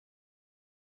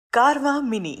Karma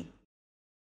Mini.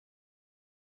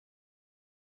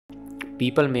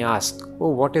 People may ask, oh,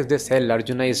 what is this hell?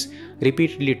 Arjuna is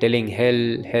repeatedly telling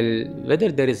hell, hell,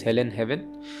 whether there is hell and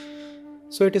heaven.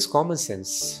 So it is common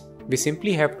sense. We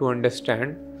simply have to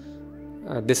understand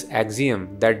this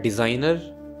axiom that designer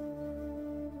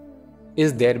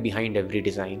is there behind every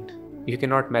design. You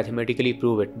cannot mathematically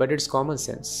prove it, but it's common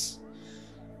sense.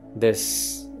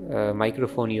 This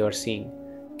microphone you are seeing,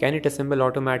 can it assemble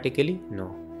automatically?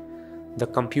 No. The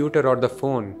computer or the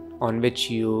phone on which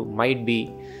you might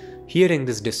be hearing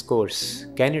this discourse,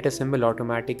 can it assemble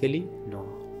automatically? No.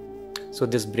 So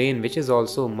this brain, which is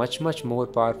also much more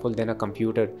powerful than a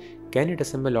computer, can it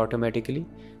assemble automatically?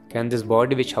 Can this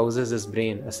body which houses this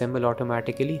brain assemble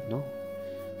automatically? No.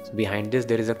 So behind this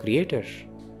there is a creator.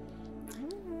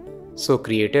 So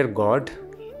creator God,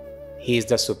 he is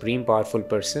the supreme powerful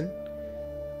person.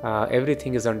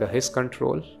 Everything is under his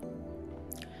control.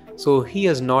 So he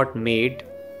has not made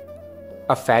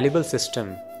a fallible system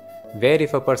where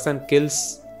if a person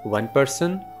kills one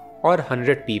person or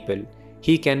 100 people,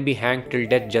 he can be hanged till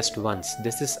death just once.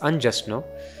 This is unjust, no?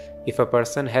 If a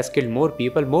person has killed more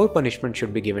people, more punishment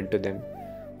should be given to them.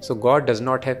 So God does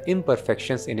not have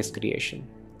imperfections in his creation.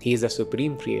 He is a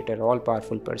supreme creator,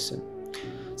 all-powerful person.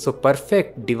 So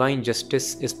perfect divine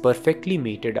justice is perfectly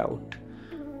meted out.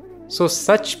 So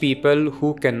such people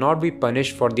who cannot be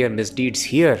punished for their misdeeds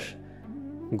here,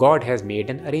 God has made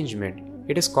an arrangement.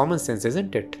 It is common sense,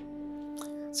 isn't it?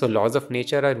 So laws of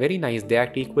nature are very nice. They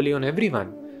act equally on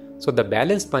everyone. So the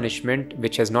balanced punishment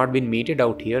which has not been meted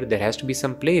out here, there has to be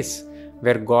some place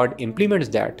where God implements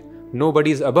that.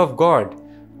 Nobody is above God.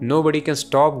 Nobody can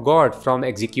stop God from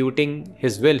executing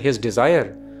his will, his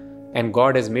desire. And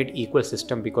God has made equal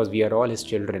system because we are all his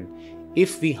children.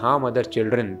 If we harm other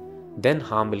children, then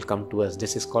harm will come to us.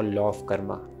 This is called law of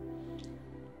karma.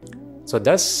 So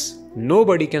thus,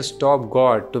 nobody can stop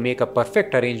God to make a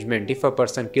perfect arrangement. If a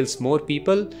person kills more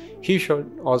people, he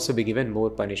should also be given more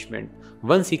punishment.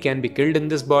 Once he can be killed in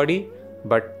this body,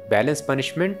 but balanced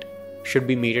punishment should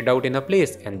be meted out in a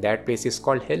place, and that place is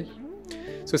called hell.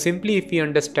 So simply if we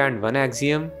understand one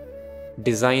axiom,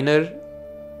 designer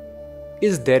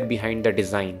is there behind the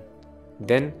design,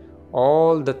 then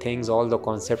all the things, all the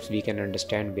concepts we can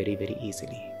understand very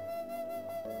easily.